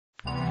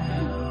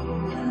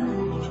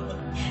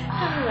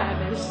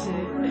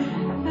shit.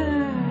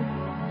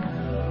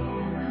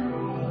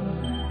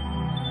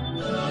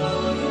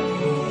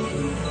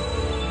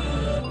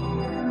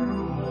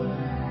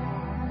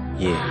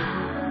 Yeah.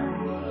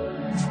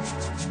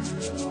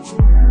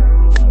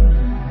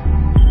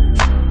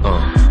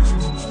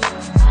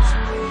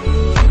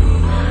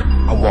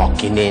 I'm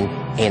walking in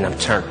and I'm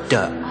turned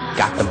up.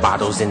 Got them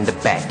bottles in the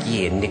back,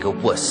 yeah, nigga,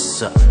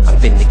 what's up? I'm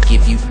finna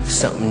give you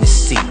something to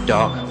see,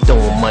 dawg.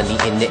 Throwing money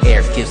in the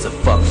air, gives a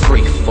fuck,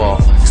 free fall.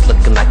 It's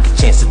looking like a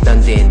chance of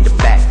thunder in the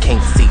back.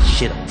 Can't see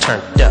shit, I'm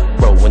turned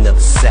up, rolling up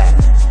the sack.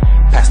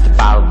 Pass the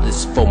bottle,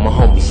 this for my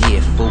homies,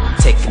 yeah, fool.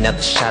 Take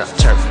another shot, I'm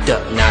turned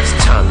up, now it's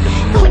time to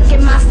move.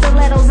 Clicking my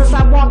stilettos as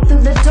I walk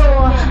through the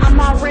door. I'm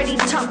already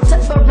turned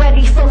up, but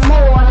ready for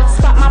more.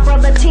 Spot my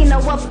brother Tino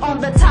up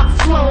on the top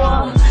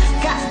floor.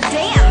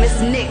 Goddamn, it's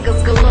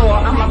niggas galore.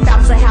 I'm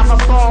about to have a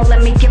ball,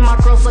 let me give my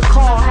girls a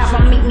call. Have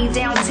them meet me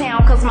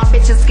downtown, cause my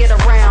bitches get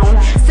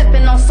around.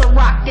 Sipping on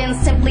Ciroc and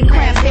simply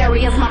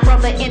cranberry as my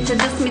brother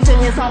introduced me to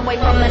his homeboy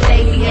from the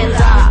Navy. And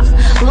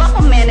I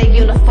love a man in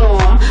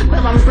uniform,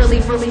 but I'm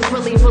really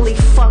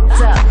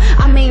fucked up.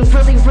 I mean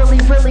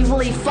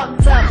really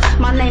fucked up.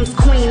 My name's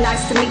Queen,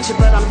 nice to meet you,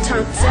 but I'm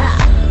turned up.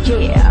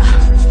 Yeah.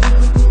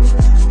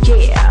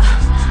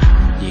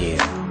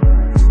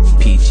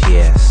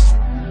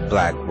 PGS,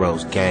 Black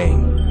Rose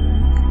Gang.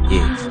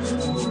 Yeah.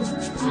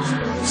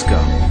 Let's go.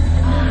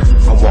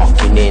 I'm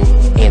walking in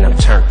and I'm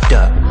turned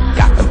up.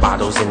 Got them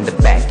bottles in the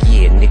back,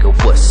 yeah, nigga,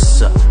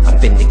 what's up? I'm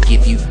finna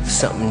give you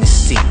something to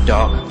see,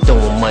 dawg.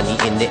 Throwing money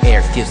in the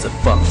air, gives a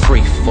fuck,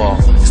 free fall.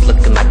 It's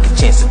looking like a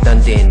chance of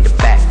thunder in the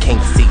back.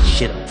 Can't see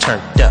shit, I'm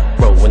turned up,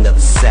 rolling up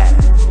the sack.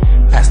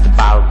 Pass the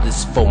bottle,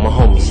 this for my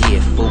homies,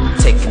 yeah, fool.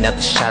 Take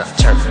another shot, I'm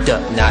turned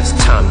up, now it's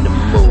time to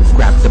move.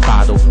 Grab the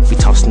bottle, we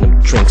tossing them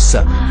drinks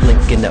up.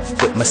 Linking up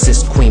with my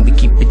sis Queen, we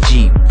keep it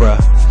G, bruh.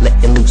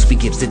 Letting loose, we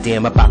gives a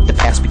damn about the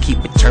past, we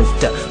keep it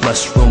turned up.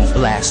 Mushroom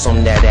blast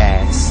on that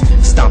ass.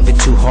 Stomp it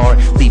too hard,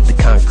 leave the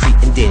concrete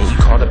and then you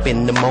caught up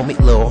in the moment,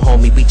 little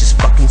homie, we just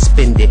fucking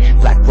spend it.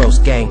 Black Rose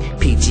Gang,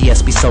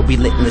 PGS, we so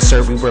relentless,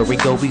 everywhere we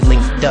go, we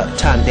linked up.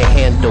 Time to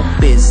handle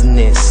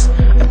business.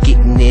 I'm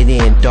getting it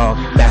in, dawg.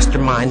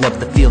 Mastermind of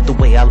the field, the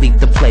way I leave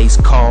the place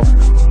called.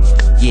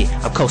 Yeah,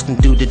 I'm coasting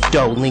through the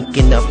dough,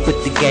 linking up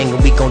with the gang,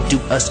 and we gon' do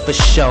us for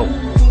show.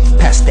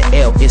 Past the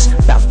L, it's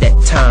about that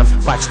time.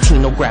 Watch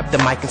Tino grab the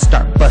mic and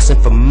start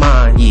busting for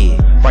mine. Yeah,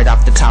 right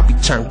off the top, we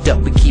turned up,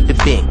 we keep it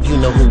bent. You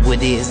know who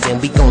it is,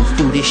 and we gon'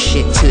 do this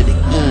shit to the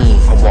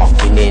end. I'm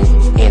walking in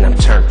and I'm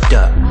turned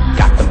up.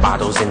 Got them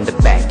bottles in the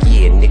back,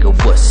 yeah, nigga,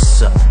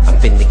 what's up? I'm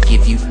finna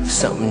give you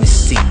something to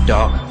see,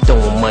 dawg.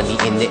 Throwing money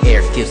in the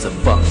air, gives a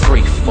fuck,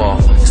 free fall.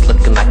 It's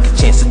looking like a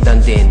chance of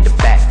thunder in the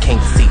back.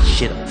 Can't see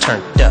shit, I'm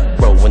turned up,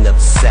 rolling up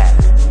the sack.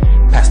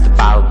 Pass the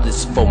bottle,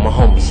 this for my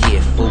homies,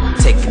 yeah, fool.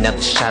 Take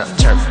another shot, I'm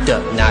turned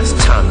up, now it's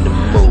time to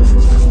move.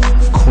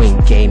 Queen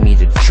gave me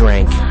the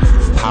drink.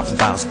 Poppin'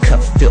 bottles,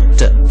 cup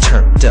filled up,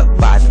 turned up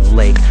by the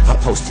lake. I'm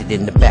posted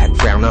in the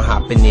background, I'm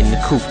hopping in the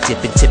coupe,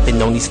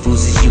 tipping on these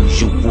fools as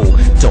usual.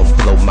 Don't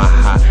blow my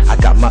high, I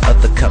got my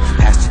other cup,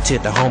 passed it to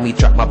the homie,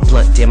 drop my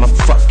blunt, damn I'm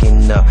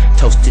fucking up.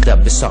 Toasted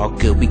up, it's all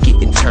good, we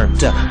getting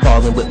turned up.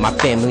 Ballin' with my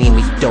family and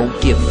we don't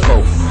give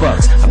 4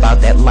 fucks about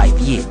that life,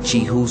 yeah,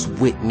 G, who's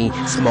with me?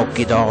 Smoke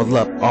it all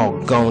up, all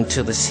gone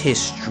till it's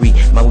history.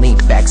 My lean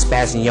back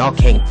spazzing, y'all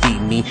can't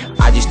beat me.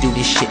 I just do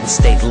this shit and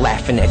stay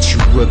laughing at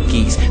you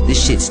rookies.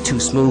 This shit's too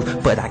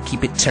smooth, but I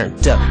keep it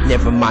turned up.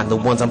 Never mind the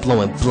ones I'm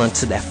blowing blunt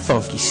to that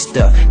funky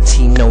stuff.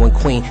 Tino and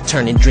Queen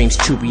turning dreams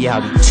to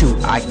reality.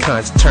 2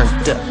 icons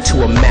turned up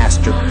to a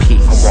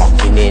masterpiece. I'm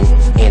walking in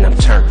and I'm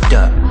turned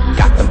up.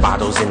 Got them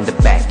bottles in the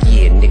back,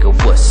 yeah, nigga,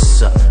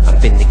 what's up? I'm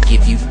finna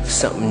give you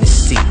something to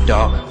see,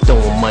 dawg.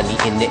 Throwing money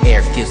in the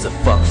air, gives a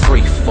fuck,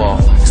 free fall.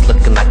 It's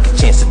looking like a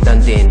chance of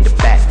thunder in the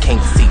back.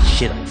 Can't see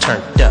shit, I'm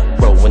turned up,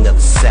 rolling up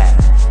the sack.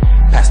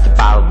 Pass the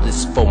bottle,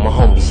 this for my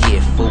homies,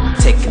 yeah, fool.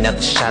 Take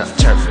another shot, I'm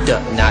turned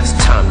up, now it's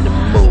time to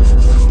move.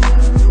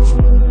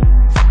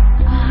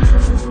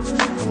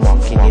 I'm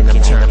walking in,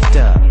 I'm turned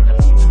up.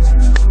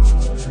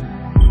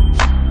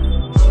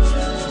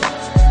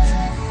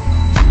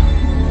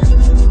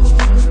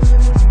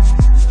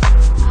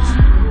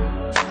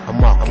 I'm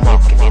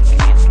walking in,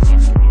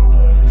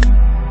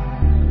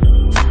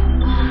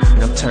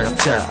 and I'm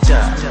turned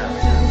up.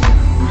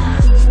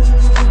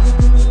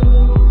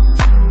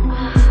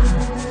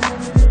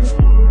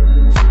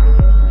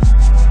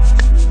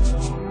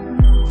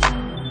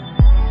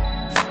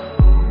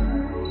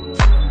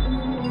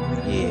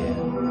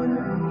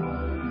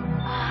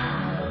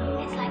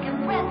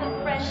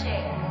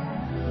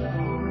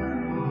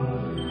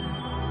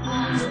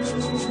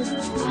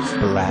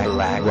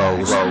 Black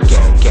Rose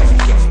Gang.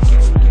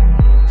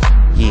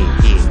 Yeah.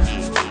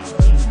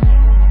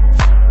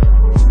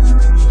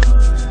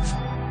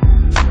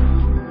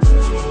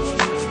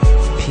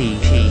 P.